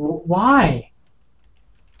 suspension. Why?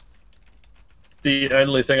 The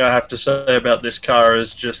only thing I have to say about this car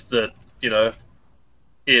is just that,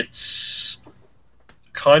 it's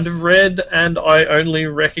kind of red, and I only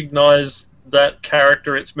recognize that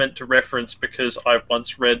character it's meant to reference because I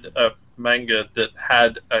once read a manga that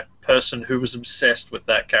had a person who was obsessed with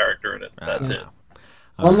that character in it. That's it.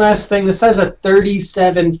 One last thing. This has a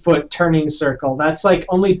 37-foot turning circle. That's like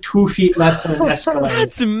only 2 feet less than an Escalade.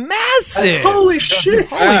 That's massive! Holy shit!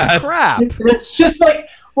 Holy crap! It's just like,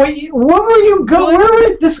 where were you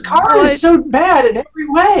going? This car is so bad in every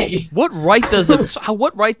way. What right does a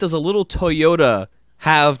little Toyota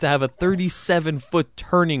have to have a 37-foot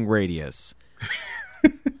turning radius?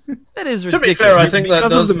 That is ridiculous. To be fair, I think that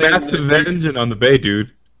Because does of the mean massive engine on the bay,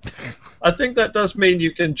 dude. I think that does mean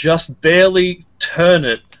you can just barely turn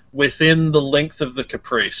it within the length of the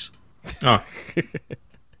Caprice. Oh.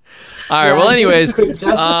 All right. Well, anyways, Just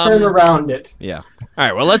to turn around it. yeah. All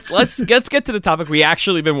right. Well, let's get to the topic we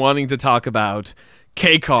actually been wanting to talk about: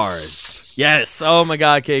 K cars. Yes. Oh my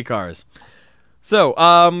God, K cars. So,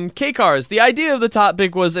 K cars. The idea of the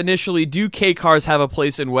topic was initially, do K cars have a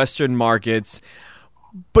place in Western markets?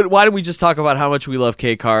 But why don't we just talk about how much we love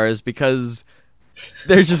K cars, because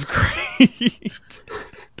they're just great.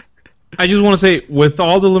 I just want to say, with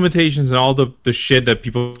all the limitations and all the shit that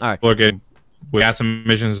people All right. are getting with gas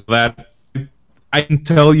emissions, that I can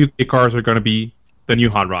tell you cars are going to be the new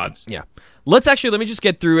hot rods. Yeah. Let me just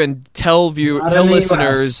get through and tell Not in the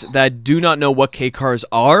listeners US. that do not know what K cars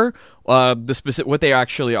are, what they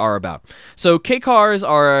actually are about. So K cars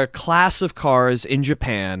are a class of cars in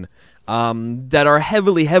Japan that are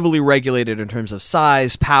heavily, heavily regulated in terms of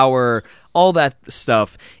size, power, all that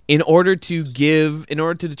stuff, in order to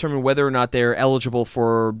determine whether or not they're eligible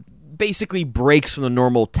for basically breaks from the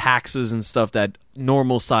normal taxes and stuff that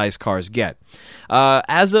normal size cars get.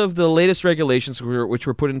 As of the latest regulations, which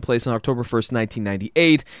were put in place on October 1st,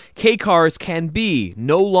 1998, K cars can be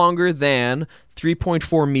no longer than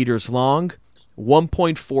 3.4 meters long,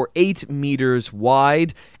 1.48 meters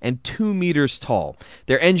wide, and 2 meters tall.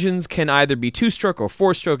 Their engines can either be 2-stroke or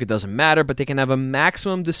 4-stroke, it doesn't matter, but they can have a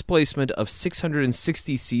maximum displacement of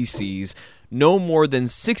 660 cc's, no more than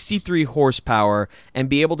 63 horsepower, and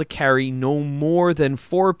be able to carry no more than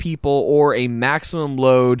 4 people or a maximum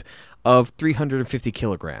load of 350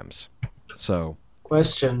 kilograms. So,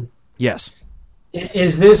 Question. yes.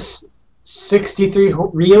 Is this 63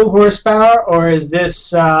 real horsepower, or is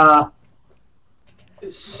this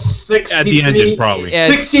 63? At the engine, probably.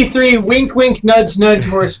 63 wink, wink, nudge, nudge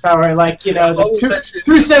horsepower, like, you know, the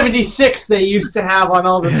 276 they used to have on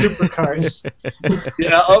all the supercars.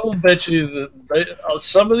 Yeah, I will bet you that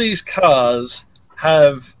some of these cars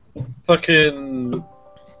have fucking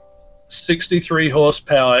 63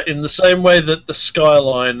 horsepower in the same way that the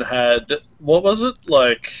Skyline had, what was it,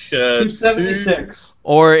 like 276,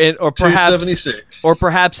 or perhaps 276, or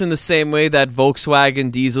perhaps in the same way that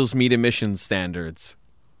Volkswagen diesels meet emissions standards.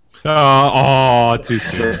 Too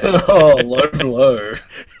soon. oh, low.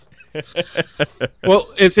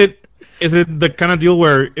 Well, is it the kind of deal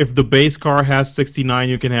where if the base car has 69,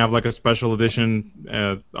 you can have like a special edition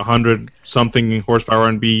 100 something horsepower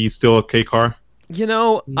and be still a K car? You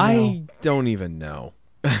know, No. I don't even know.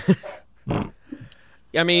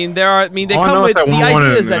 I mean, they come with I the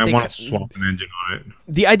idea is that want to swap an engine on it.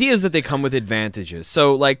 the idea is that they come with advantages.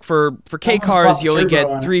 So, like for K Almost cars, swap you only get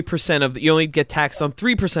turbo on it. 3% of you only get taxed on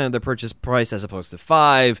 3% of the purchase price as opposed to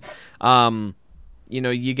 5. You know,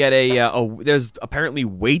 you get there's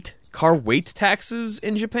apparently car weight taxes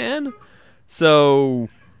in Japan, so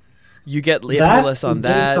you get less on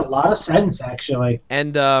Makes that, a lot of sense, actually.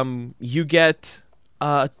 and you get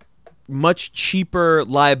much cheaper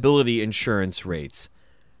liability insurance rates.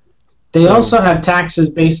 They So- also have taxes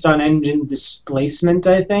based on engine displacement,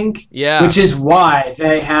 I think. Yeah. Which is why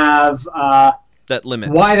they have That limit.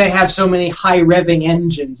 so many high revving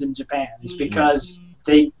engines in Japan. Is because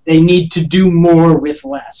they need to do more with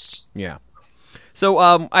less. Yeah. So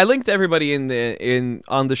I linked everybody on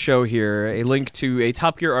the show here a link to a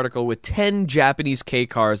Top Gear article with 10 Japanese K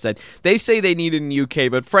cars that they say they need in the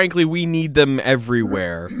UK, but frankly we need them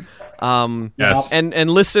everywhere. Yes. And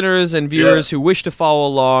listeners and viewers who wish to follow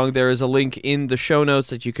along, there is a link in the show notes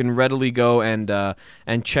that you can readily go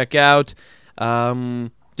and check out.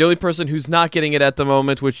 The only person who's not getting it at the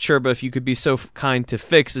moment, which Churba, if you could be so kind to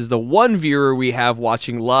fix, is the one viewer we have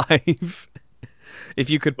watching live. If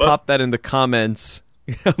you could pop that in the comments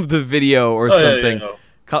of the video or something. Yeah.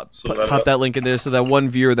 Pop that link in there so that one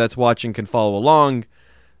viewer that's watching can follow along.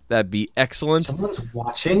 That'd be excellent. Someone's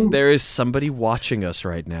watching? There is somebody watching us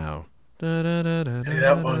right now.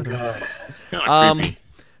 That one guy. It's kind of creepy.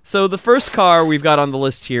 So the first car we've got on the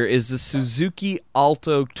list here is the Suzuki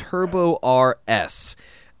Alto Turbo RS.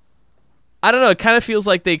 I don't know, it kind of feels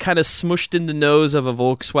like they kind of smushed in the nose of a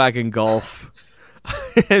Volkswagen Golf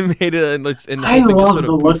and made it and I love sort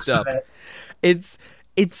the of looks poofed of it.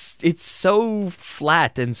 It's so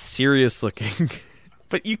flat and serious looking.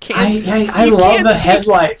 But you can't I you love can't the take-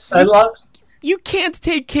 headlights. You can't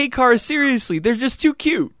take K cars seriously. They're just too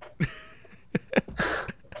cute.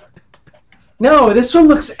 No, this one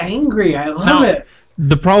looks angry. I love it.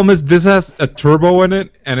 The problem is this has a turbo in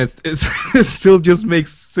it, and it still just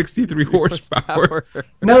makes 63 horsepower.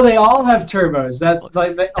 No, they all have turbos. That's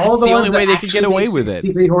like all the the ones only way that they can get actually away make with it.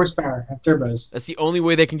 63 horsepower have turbos. That's the only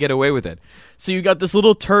way they can get away with it. So you got this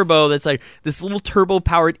little turbo that's like this little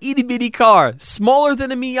turbo-powered itty-bitty car, smaller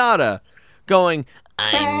than a Miata, going,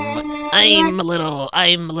 I'm a little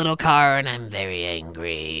car and I'm very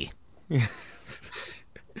angry.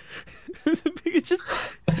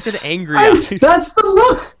 it's got angry eyes. That's the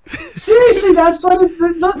look. Seriously, that's what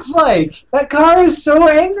it looks like. That car is so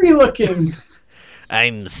angry looking.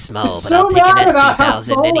 I'm small, It's but so I'll take an mad about how S2000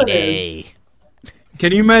 small any it day.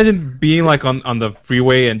 Can you imagine being like on the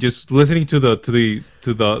freeway and just listening to the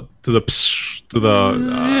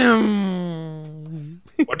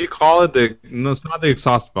what do you call it? No, it's not the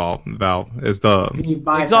exhaust valve. It's the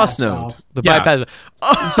Bypass Exhaust valve. node. The Yeah.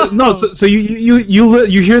 bypass. so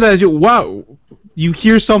you hear that as wow, you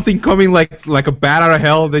hear something coming like a bat out of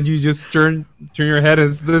hell, then you just turn your head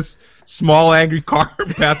as this small angry car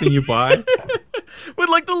passing you by. With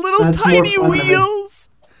like the little That's tiny more fun to me. wheels.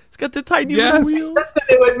 It's got the tiny little Yes. wheels. Except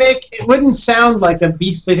that it wouldn't sound like a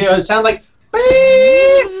beastly thing. It would sound like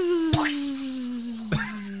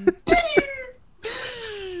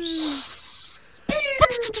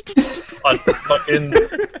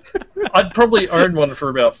I'd probably own one for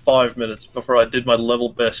about 5 minutes before I did my level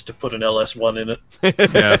best to put an LS1 in it.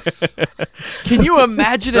 Yes. Can you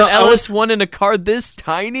imagine an No, I was- LS1 in a car this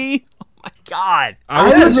tiny? Oh my god. I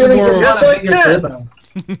was I would thinking really more just of- want Yes, a I bigger can. turbo.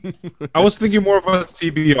 I was thinking more of a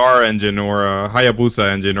CBR engine or a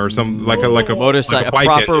Hayabusa engine or some like a Motorcycle, like a bike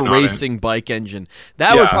proper engine on it. racing bike engine.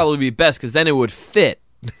 That would Yeah. probably be best because then it would fit.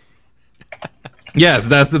 Yes,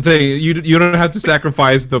 that's the thing. You don't have to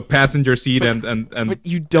sacrifice the passenger seat and But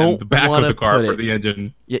you don't and the back of wanna the car put for it- the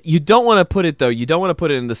engine. Yeah, you don't want to put it though. You don't want to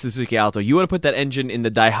put it in the Suzuki Alto. You want to put that engine in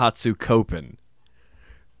the Daihatsu Copen.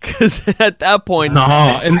 Because at that point, No,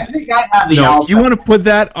 and I think I have the no, Alta. you want to put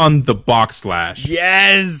that on the box slash.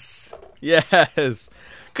 yes,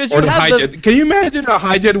 because Or you the have hijet. Can you imagine a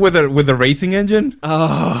hijet with a racing engine?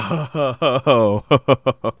 Oh,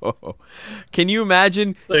 can you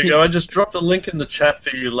imagine? There you go. I just dropped a link in the chat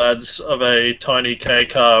for you lads of a tiny K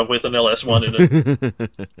car with an LS1 in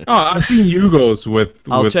it. Oh, I've seen Yugos with.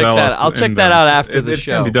 I'll with check that. LS I'll check in that them, out so after the it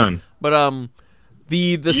show. can be done. But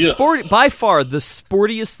the Yeah. sport by far the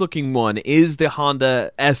sportiest looking one is the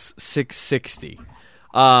Honda S660.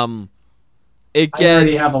 It gets. I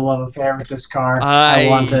already have a love affair with this car. I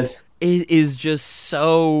want it. It is just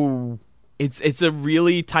so. It's a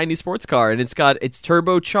really tiny sports car, and it's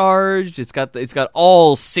turbocharged. It's got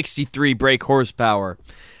all 63 brake horsepower,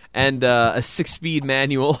 and a 6-speed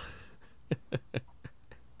manual.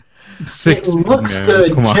 It looks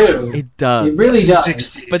good too. It does. It really does.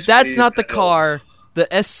 60 But that's speed not the pedal. car. The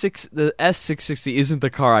S660 isn't the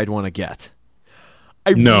car I'd want to get.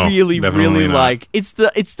 I No, really definitely not. like it's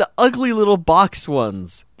the ugly little box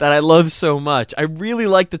ones that I love so much. I really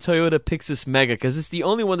like the Toyota Pixis Mega because it's the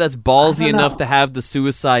only one that's ballsy I don't enough know. to have the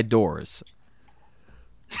suicide doors.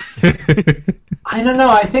 I don't know.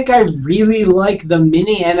 I think I really like the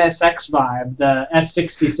mini NSX vibe the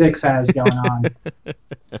S66 has going on.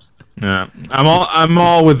 Yeah, I'm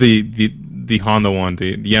all with the Honda one,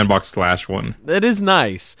 the N-Box Slash one. That is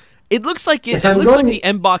nice. It looks like If it I'm looks like going- the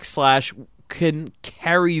M-Box Slash can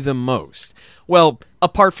carry the most. Well,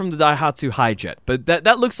 apart from the Daihatsu Hijet, but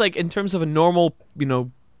that looks like in terms of a normal,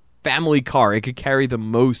 family car, it could carry the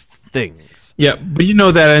most things. Yeah, but you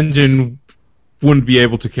know that engine wouldn't be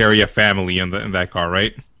able to carry a family in that car,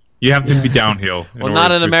 right? You have to be downhill. in Well,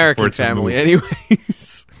 not order an for American it to family, move.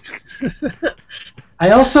 anyways. I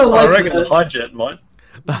also I like reckon the hijet might.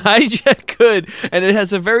 The Hijet could, and it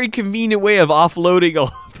has a very convenient way of offloading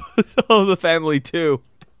all the family too.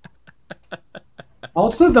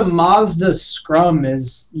 also the Mazda Scrum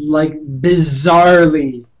is like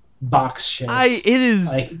bizarrely box shaped. It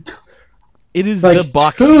is like the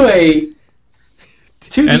box. to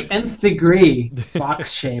And- the nth degree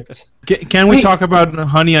box shaped. Can we Wait. talk about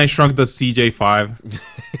Honey, I Shrunk the CJ5?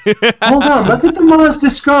 Hold on, look at the Mazda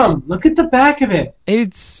Scrum. Look at the back of it.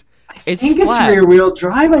 It's I think it's flat. rear wheel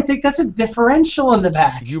drive. I think that's a differential in the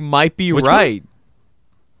back. You might be Which right.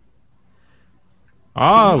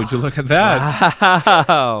 Oh, would you look at that?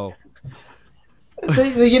 Wow.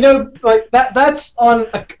 Like that's on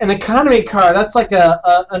an economy car. That's like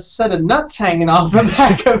a set of nuts hanging off the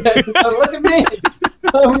back of it. So look at me.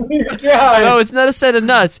 Oh my god. No, it's not a set of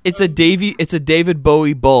nuts. It's a David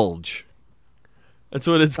Bowie bulge. That's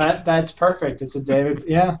what it's. That's perfect. It's a David.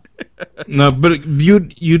 Yeah. No, but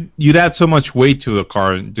you'd add so much weight to the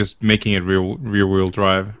car just making it rear wheel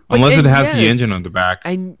drive, But unless it it has the can't. engine on the back.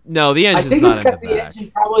 No, the I engine's think not it's in got the the back.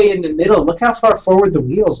 engine probably in the middle. Look how far forward the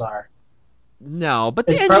wheels are. No, but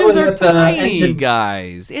the It's engines probably are got the tiny, engine-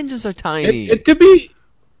 guys. The engines are tiny. It could be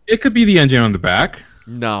the engine on the back.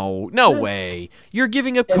 No way. You're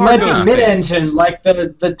giving up It might cargo be space. mid-engine, like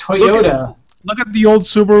the Toyota. Look at the old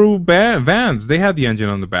Subaru vans. They had the engine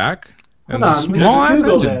on the back. And Hold a on, we small can ass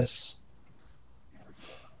Google engine. this.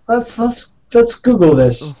 Let's Google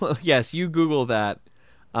this. Yes, you Google that.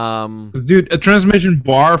 'Cause, dude, a transmission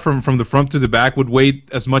bar from the front to the back would weigh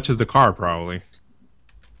as much as the car, probably.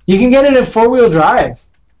 You can get it in 4-wheel drive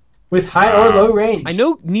with high or low range. I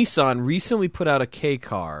know Nissan recently put out a K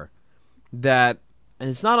car that, and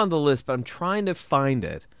it's not on the list, but I'm trying to find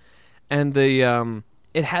it. And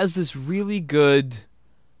it has this really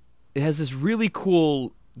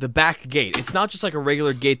cool, the back gate. It's not just like a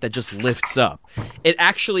regular gate that just lifts up. It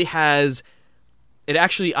actually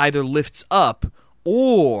either lifts up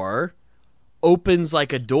or opens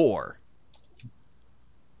like a door.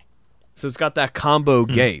 So it's got that combo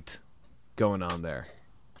gate going on there.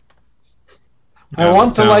 I Yeah,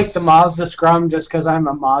 want to that like sounds- the Mazda Scrum just because I'm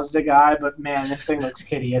a Mazda guy, but man, this thing looks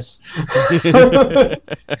hideous.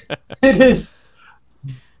 It is.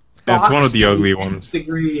 That's one of the boxed ugly to the ones. nth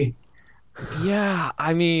degree. Yeah,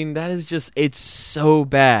 I mean that is it's so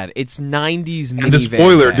bad. It's 90s minivan. And the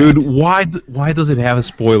spoiler, bad. dude. Why does it have a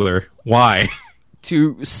spoiler? Why?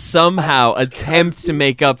 To somehow attempt to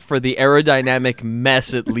make up for the aerodynamic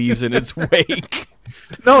mess it leaves in its wake.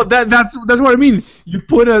 No, that's what I mean. You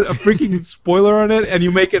put a freaking spoiler on it and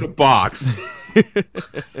you make it a box.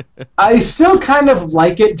 I still kind of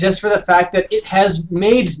like it just for the fact that it has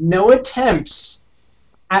made no attempts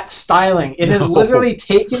at styling. It has No. literally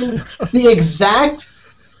taken the exact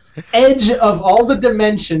edge of all the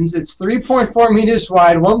dimensions. It's 3.4 meters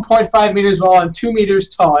wide, 1.5 meters long, and 2 meters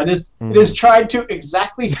tall. It is tried to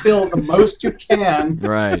exactly fill the most you can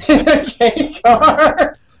Right. in a K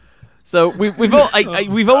car. So we've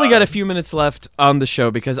only got a few minutes left on the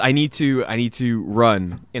show because I need to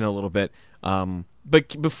run in a little bit.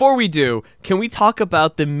 But before we do, can we talk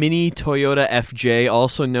about the mini Toyota FJ,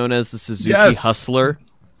 also known as the Suzuki Hustler?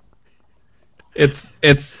 It's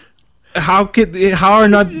how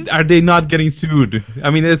are they not getting sued?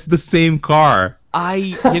 I mean, it's the same car.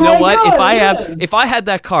 You know what? If I had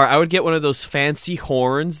that car, I would get one of those fancy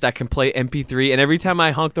horns that can play MP3, and every time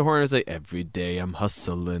I honk the horn, I was like, "Every day I'm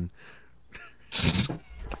hustling."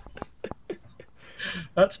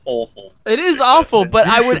 That's awful. It is awful, but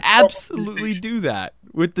I would absolutely do that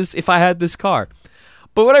with this if I had this car.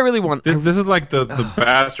 But what I really want... This is like the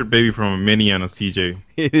bastard baby from a Mini and a CJ.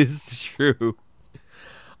 It is true.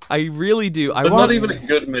 I really do. But not even a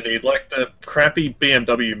good Mini, like the crappy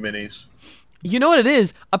BMW Minis. You know what it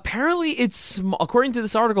is? Apparently, according to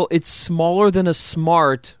this article, it's smaller than a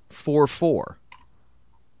Smart 4.4.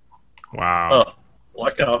 Wow. Oh, well,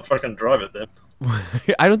 I can't fucking drive it then.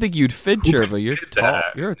 I don't think you'd fit, Turbo. You're tall.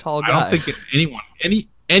 You're a tall guy. I don't think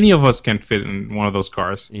any of us can fit in one of those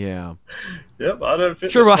cars. Yeah. Yep, I don't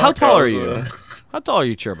fit. Turbo, how tall are you? How tall are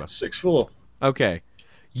you, Turbo? 6'4". Okay.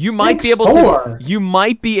 You might be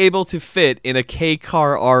able to fit in a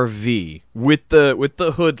K-car RV with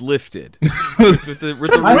the hood lifted. with the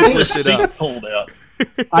roof lifted up. Pulled out.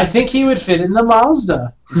 I think he would fit in the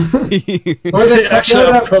Mazda. Or the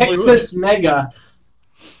Toyota Pixus Mega.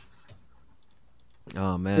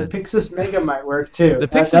 Oh man, the Pixus Mega might work too. The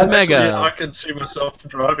Pixus Mega. Yeah, I can see myself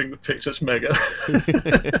driving the Pixus Mega.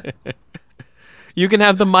 You can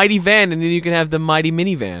have the mighty van, and then you can have the mighty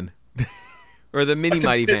minivan, or the mini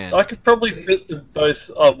mighty van. I could probably fit them both.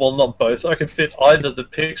 Well, not both. I could fit either the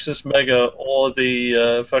Pixus Mega or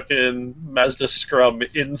the fucking Mazda Scrum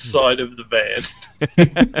inside of the van.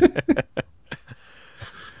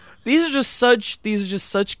 These are just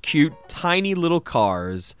such cute, tiny little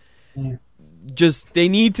cars. Yeah. They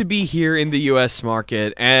need to be here in the U.S.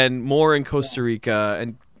 market and more in Costa Rica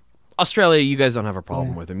and Australia. You guys don't have a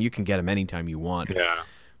problem with them. You can get them anytime you want. Yeah.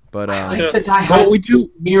 But I like the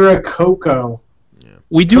Daihatsu Miracoco. Yeah.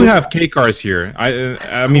 We do have K cars here.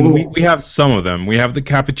 I mean, we have some of them. We have the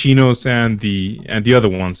Cappuccinos and the other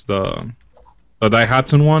ones. The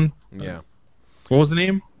Daihatsu one. Yeah. What was the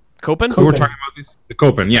name? Copen? We were talking about this. The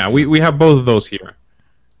Copen. Yeah, we have both of those here.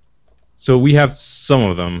 So we have some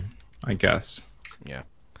of them, I guess. Yeah.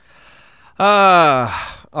 All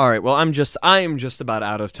right. Well, I am just about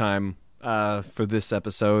out of time for this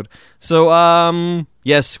episode. So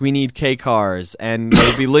yes, we need K cars, and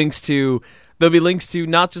there'll be links to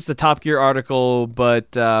not just the Top Gear article,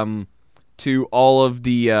 but to all of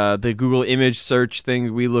the Google image search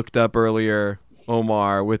thing we looked up earlier,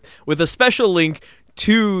 Omar, with a special link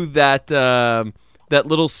to that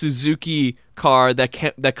little Suzuki car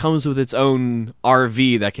that comes with its own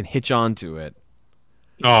RV that can hitch onto it.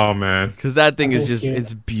 Oh man, because that thing is just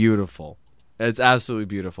it's beautiful. It's absolutely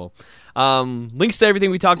beautiful. Links to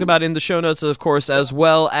everything we talked about in the show notes, of course, as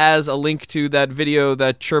well as a link to that video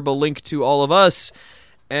that Churba linked to all of us.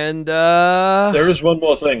 And there is one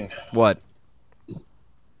more thing. What?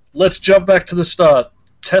 Let's jump back to the start.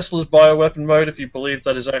 Tesla's bioweapon mode, if you believe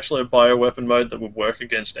that is actually a bioweapon mode that would work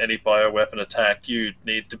against any bioweapon attack, you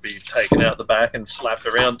need to be taken out the back and slapped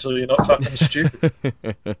around till you're not fucking stupid.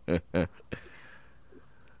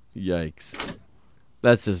 Yikes.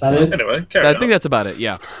 That's just anyway. I think that's about it.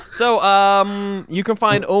 Yeah. So, you can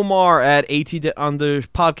find Omar at on the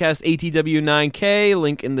podcast ATW9K.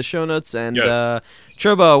 Link in the show notes. And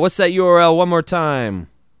Turbo, what's that URL? One more time.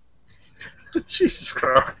 Jesus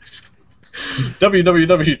Christ.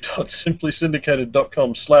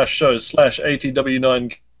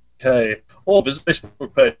 www.simplysyndicated.com/shows/ATW9K, or visit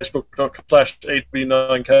Facebook page,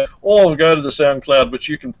 facebook.com/ATW9K, or go to the SoundCloud, which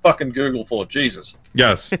you can fucking Google for. Jesus.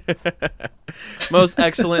 Yes. Most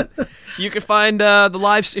excellent. You can find the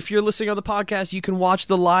live. If you're listening on the podcast, you can watch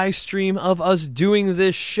the live stream of us doing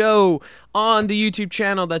this show on the YouTube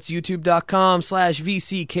channel. That's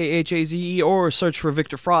youtube.com/VCKHAZE, or search for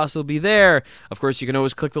Victor Frost. It'll be there. Of course, you can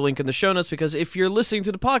always click the link in the show notes, because if you're listening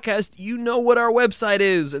to the podcast, you know what our website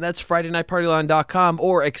is, and that's FridayNightPartyline.com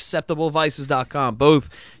or AcceptableVices.com. Both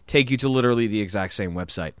take you to literally the exact same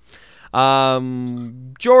website.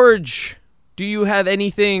 George, do you have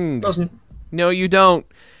anything? Doesn't. No, you don't.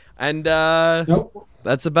 And Nope.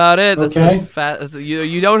 That's about it. Okay.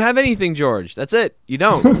 You don't have anything, George. That's it. You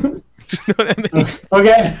don't. You know what I mean?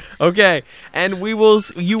 Okay. Okay. And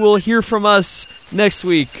you will hear from us next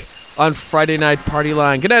week on Friday Night Party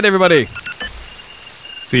Line. Good night, everybody.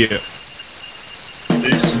 See ya.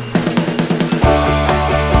 Peace.